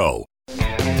Investment Show.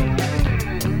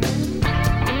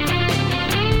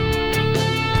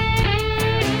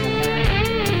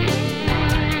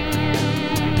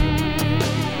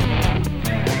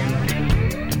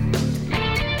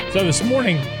 So this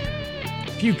morning,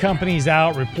 a few companies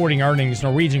out reporting earnings: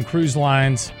 Norwegian Cruise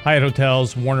Lines, Hyatt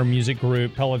Hotels, Warner Music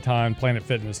Group, Peloton, Planet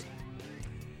Fitness.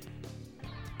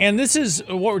 And this is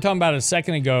what we were talking about a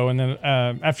second ago. And then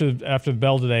after the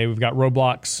bell today, we've got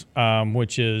Roblox,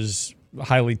 which is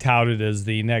highly touted as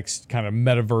the next kind of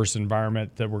metaverse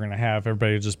environment that we're going to have.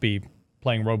 Everybody will just be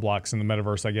playing Roblox in the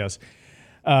metaverse, I guess.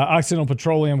 Occidental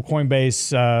Petroleum,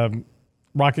 Coinbase,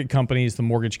 Rocket Companies, the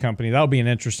mortgage company. That'll be an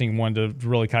interesting one to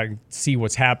really kind of see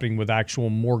what's happening with actual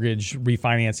mortgage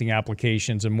refinancing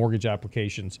applications and mortgage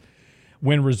applications,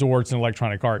 Wynn Resorts, and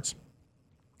Electronic Arts.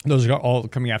 Those are all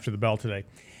coming after the bell today.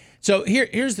 So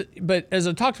but as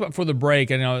I talked about for the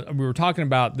break, I know we were talking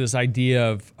about this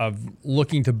idea of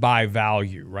looking to buy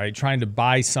value, right? Trying to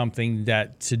buy something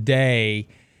that today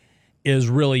is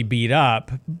really beat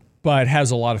up, but has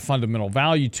a lot of fundamental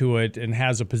value to it and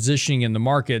has a positioning in the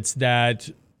markets that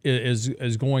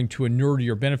is going to inure to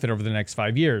your benefit over the next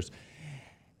 5 years.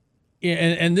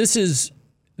 And this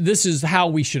is how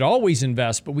we should always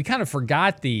invest, but we kind of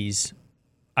forgot these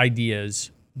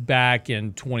ideas back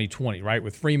in 2020, right?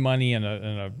 With free money and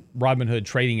a Robinhood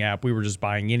trading app, we were just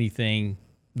buying anything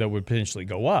that would potentially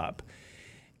go up.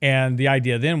 And the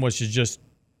idea then was to just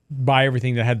buy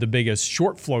everything that had the biggest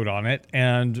short float on it,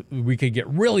 and we could get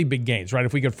really big gains, right?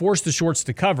 If we could force the shorts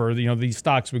to cover, these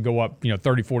stocks would go up,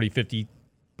 30, 40, 50%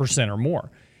 or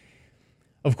more.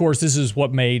 Of course, this is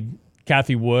what made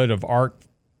Cathie Wood of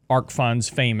ARK Funds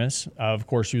famous. Of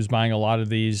course, she was buying a lot of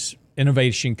these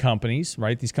innovation companies,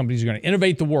 right? These companies are going to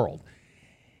innovate the world.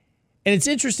 And it's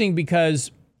interesting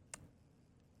because,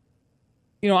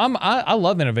 I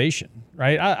love innovation,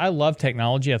 right? I love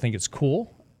technology. I think it's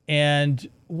cool. And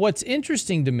what's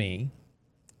interesting to me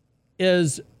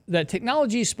is that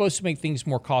technology is supposed to make things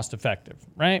more cost effective,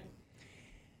 right?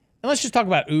 And let's just talk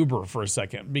about Uber for a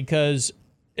second, because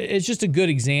it's just a good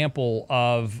example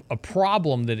of a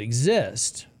problem that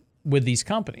exists with these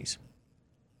companies.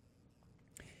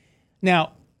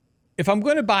 Now, if I'm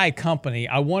going to buy a company,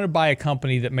 I want to buy a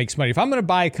company that makes money. If I'm going to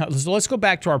buy a company, so let's go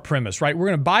back to our premise, right? We're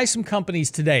going to buy some companies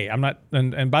today. I'm not,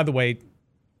 and by the way,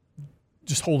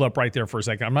 just hold up right there for a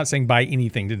second. I'm not saying buy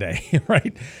anything today,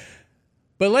 right?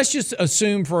 But let's just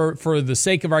assume for the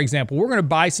sake of our example, we're going to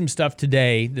buy some stuff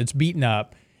today that's beaten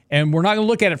up, and we're not going to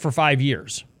look at it for 5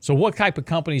 years. So what type of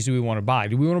companies do we want to buy?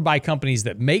 Do we want to buy companies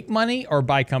that make money or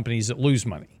buy companies that lose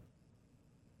money?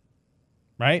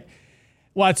 Right?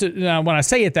 Well, when I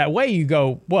say it that way, you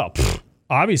go, well,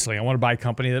 obviously I want to buy a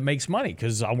company that makes money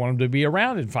because I want them to be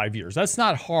around in 5 years. That's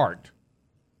not hard.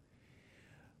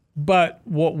 But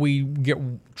what we get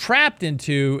trapped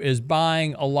into is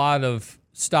buying a lot of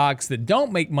stocks that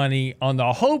don't make money on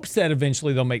the hopes that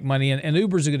eventually they'll make money. And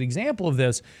Uber's a good example of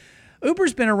this.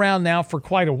 Uber's been around now for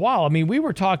quite a while. I mean, we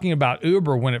were talking about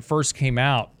Uber when it first came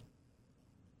out,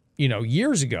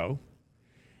 years ago.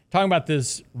 Talking about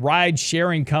this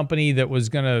ride-sharing company that was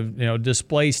going to,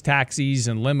 displace taxis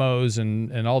and limos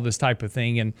and all this type of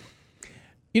thing. And,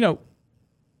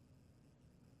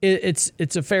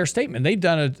 it's a fair statement. They've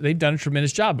done a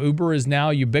tremendous job. Uber is now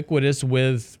ubiquitous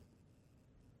with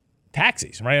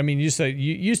taxis, right? I mean, you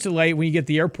used to when you get to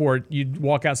the airport, you'd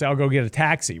walk out and say, "I'll go get a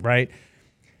taxi," right?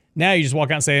 Now you just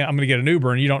walk out and say, I'm going to get an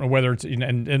Uber, and you don't know whether it's,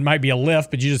 and it might be a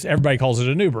Lyft, but everybody calls it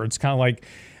an Uber. It's kind of like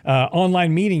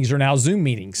online meetings are now Zoom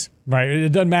meetings, right?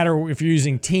 It doesn't matter if you're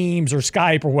using Teams or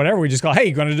Skype or whatever. We just go, hey,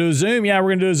 you going to do a Zoom? Yeah, we're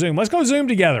going to do a Zoom. Let's go Zoom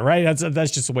together, right?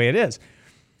 That's just the way it is.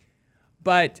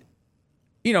 But,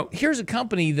 here's a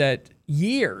company that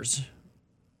years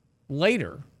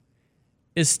later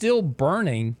is still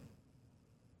burning,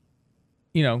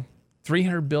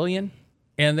 $300 billion,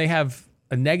 and they have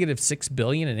a negative $6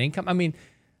 billion in income. I mean,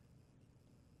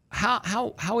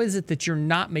 how is it that you're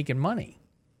not making money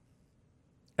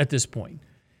at this point?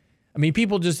 I mean,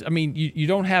 people just, you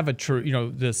don't have a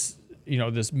true, this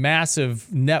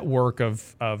massive network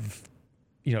of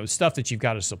stuff that you've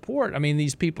got to support. I mean,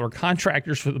 these people are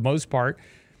contractors for the most part,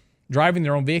 driving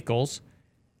their own vehicles,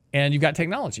 and you've got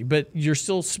technology, but you're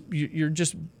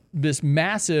just this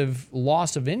massive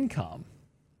loss of income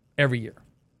every year,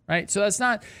 right? So that's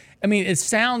not, it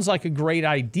sounds like a great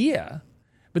idea,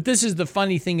 but this is the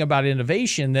funny thing about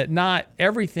innovation, that not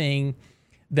everything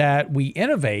that we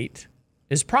innovate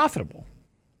is profitable.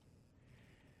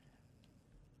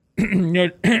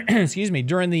 Excuse me,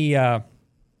 during the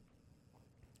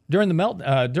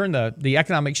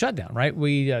economic shutdown, right?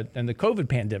 And the COVID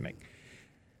pandemic,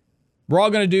 we're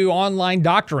all going to do online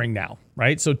doctoring now,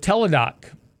 right? So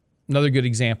Teladoc, another good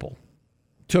example,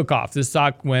 took off. This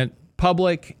stock went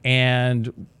public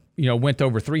and went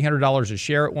over $300 a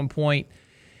share at one point,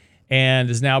 and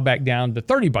is now back down to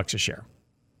 $30 a share.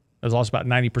 It's lost about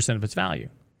 90% of its value.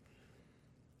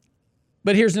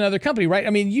 But here's another company,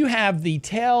 right? You have the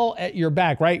tail at your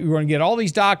back, right? You're going to get all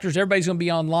these doctors, everybody's going to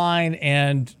be online,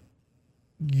 and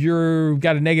you've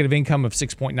got a negative income of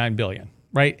 $6.9 billion,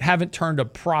 right? Haven't turned a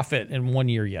profit in 1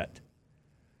 year yet.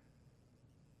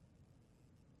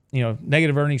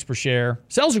 Negative earnings per share.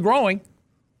 Sales are growing,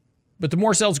 but the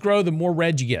more sales grow, the more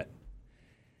red you get.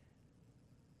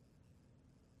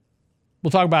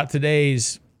 We'll talk about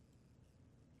today's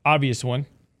obvious one.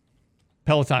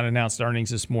 Peloton announced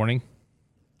earnings this morning.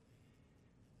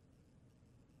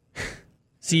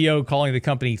 CEO calling the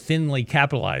company thinly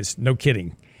capitalized. No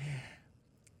kidding.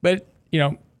 But,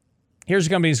 here's a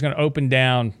company that's going to open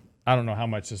down, I don't know how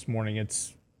much this morning.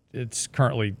 It's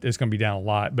going to be down a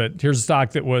lot. But here's a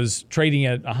stock that was trading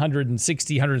at $160,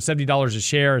 $170 a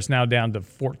share. It's now down to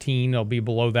 14. It'll be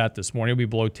below that this morning. It'll be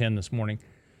below 10 this morning.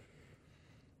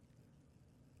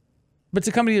 But it's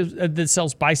a company that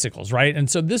sells bicycles, right? And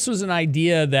so this was an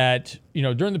idea that,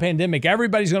 during the pandemic,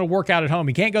 everybody's going to work out at home.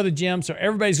 You can't go to the gym, so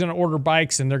everybody's going to order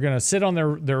bikes, and they're going to sit on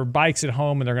their bikes at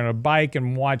home, and they're going to bike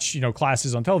and watch,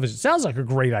 classes on television. Sounds like a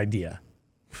great idea,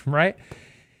 right?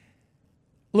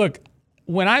 Look,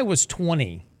 when I was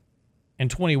 20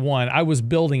 and 21, I was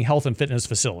building health and fitness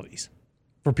facilities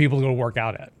for people to go work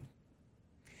out at.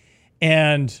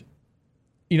 And,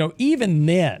 even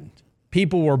then,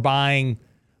 people were buying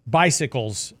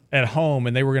bicycles at home,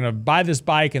 and they were going to buy this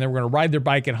bike, and they were going to ride their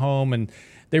bike at home, and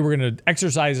they were going to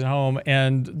exercise at home,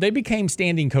 and they became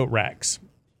standing coat racks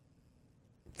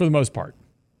for the most part.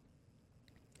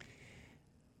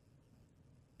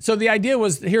 So the idea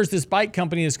was, here's this bike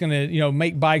company that's going to,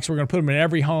 make bikes. We're going to put them in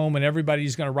every home, and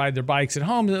everybody's going to ride their bikes at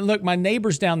home. And look, my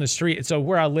neighbors down the street. So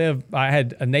where I live, I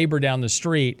had a neighbor down the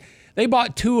street. They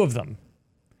bought 2 of them,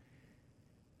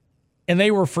 and they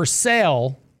were for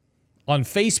sale on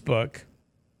Facebook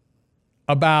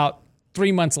about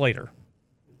 3 months later.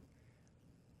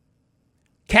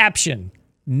 Caption,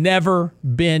 never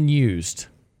been used.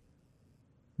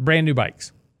 Brand new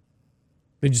bikes.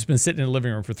 They've just been sitting in the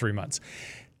living room for 3 months.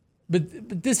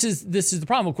 But this is the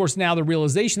problem. Of course, now the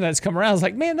realization that's come around is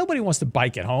like, man, nobody wants to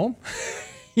bike at home.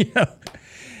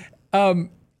 And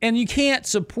you can't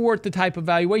support the type of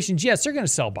valuations. Yes, they're going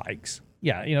to sell bikes.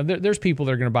 Yeah, there's people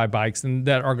that are going to buy bikes and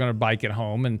that are going to bike at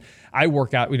home. And I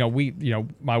work out.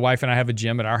 My wife and I have a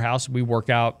gym at our house. We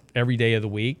work out every day of the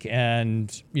week,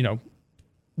 and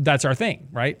that's our thing,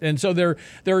 right? And so there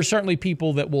are certainly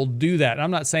people that will do that. And I'm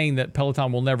not saying that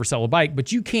Peloton will never sell a bike,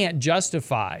 but you can't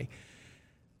justify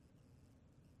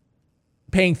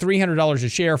paying $300 a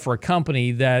share for a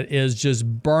company that is just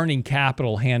burning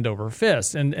capital hand over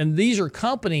fist. And these are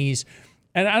companies.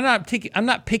 And I'm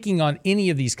not picking on any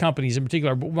of these companies in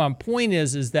particular, but my point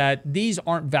is that these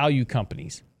aren't value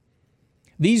companies.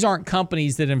 These aren't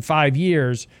companies that in 5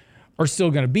 years are still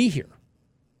going to be here.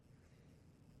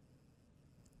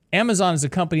 Amazon is a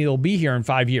company that will be here in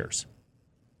 5 years.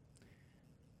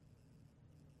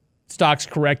 Stock's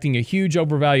correcting a huge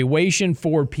overvaluation.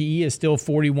 Forward PE is still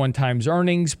 41 times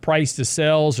earnings. Price to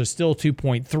sales are still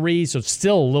 2.3, so it's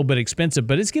still a little bit expensive,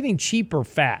 but it's getting cheaper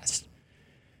fast.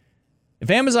 If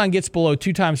Amazon gets below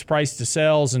 2 times price to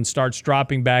sales and starts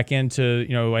dropping back into,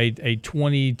 a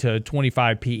 20 to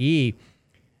 25 PE,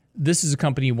 this is a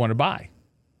company you want to buy.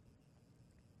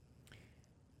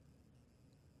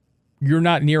 You're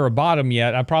not near a bottom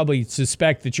yet. I probably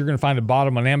suspect that you're going to find a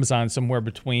bottom on Amazon somewhere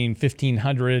between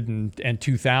 1,500 and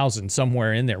 2,000,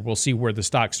 somewhere in there. We'll see where the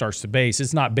stock starts to base.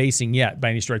 It's not basing yet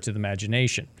by any stretch of the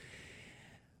imagination.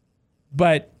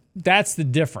 But that's the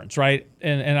difference, right?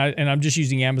 And I'm just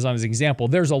using Amazon as an example.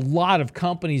 There's a lot of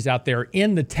companies out there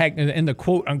in the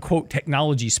quote unquote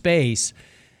technology space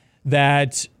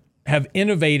that have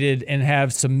innovated and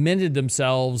have cemented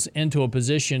themselves into a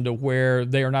position to where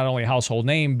they are not only a household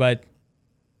name, but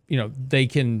they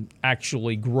can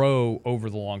actually grow over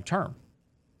the long term.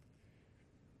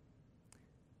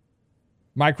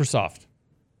 Microsoft,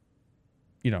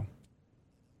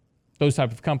 those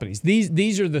type of companies.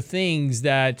 These are the things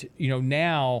that,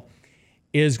 now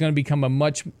is going to become a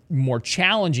much more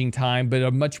challenging time, but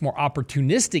a much more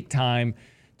opportunistic time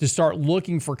to start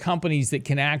looking for companies that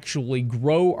can actually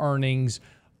grow earnings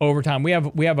over time. We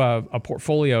have a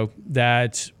portfolio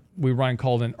that we run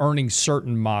called an earnings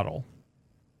certain model.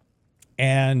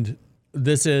 And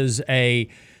this is a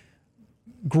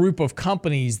group of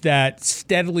companies that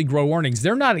steadily grow earnings.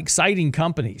 They're not exciting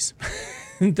companies.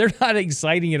 They're not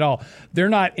exciting at all. They're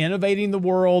not innovating the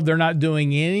world. They're not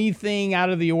doing anything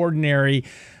out of the ordinary,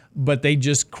 but they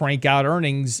just crank out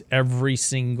earnings every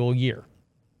single year.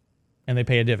 And they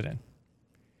pay a dividend.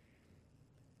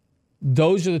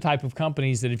 Those are the type of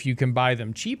companies that if you can buy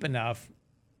them cheap enough,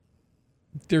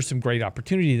 there's some great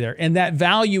opportunity there. And that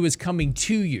value is coming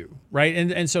to you, right?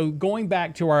 And so going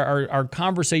back to our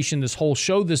conversation, this whole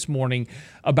show this morning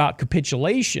about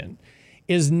capitulation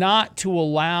is not to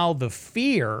allow the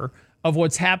fear of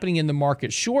what's happening in the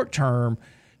market short term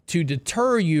to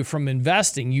deter you from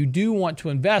investing. You do want to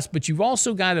invest, but you've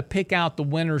also got to pick out the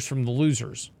winners from the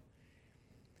losers.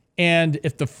 And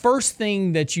if the first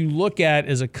thing that you look at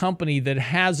is a company that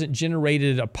hasn't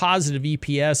generated a positive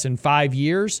EPS in 5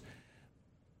 years,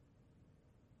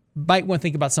 might want to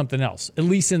think about something else, at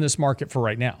least in this market for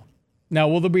right now. Now,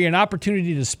 will there be an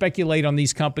opportunity to speculate on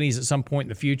these companies at some point in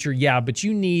the future? Yeah, but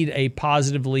you need a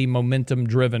positively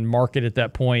momentum-driven market at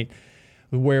that point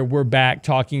where we're back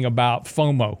talking about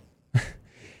FOMO.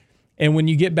 And when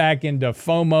you get back into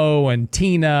FOMO and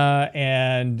TINA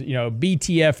and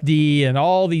BTFD and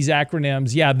all these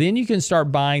acronyms, yeah, then you can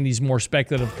start buying these more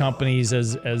speculative companies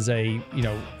as a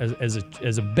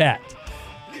bet,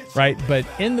 right? But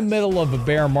in the middle of a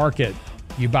bear market,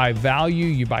 you buy value,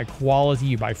 you buy quality,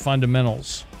 you buy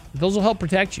fundamentals. Those will help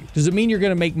protect you. Does it mean you're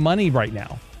going to make money right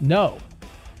now? No.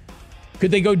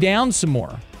 Could they go down some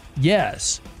more?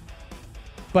 Yes.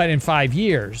 But in 5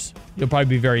 years, you'll probably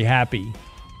be very happy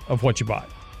of what you bought.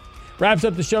 Wraps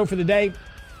up the show for the day.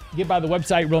 Get by the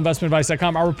website,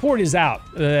 realinvestmentadvice.com. Our report is out.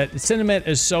 Sentiment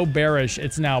is so bearish,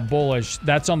 it's now bullish.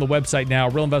 That's on the website now,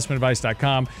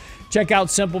 realinvestmentadvice.com. Check out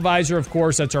SimpleVisor, of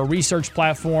course. That's our research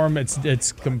platform. It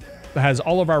has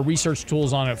all of our research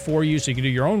tools on it for you, so you can do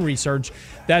your own research.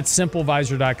 That's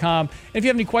simplevisor.com. And if you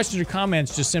have any questions or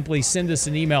comments, just simply send us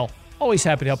an email. Always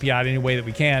happy to help you out any way that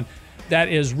we can. That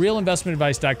is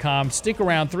realinvestmentadvice.com. Stick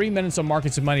around. 3 minutes on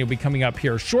markets and money will be coming up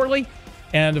here shortly.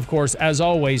 And, of course, as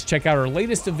always, check out our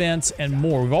latest events and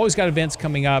more. We've always got events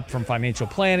coming up, from financial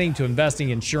planning to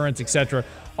investing, insurance, etc.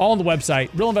 All on the website,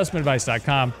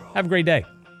 realinvestmentadvice.com. Have a great day.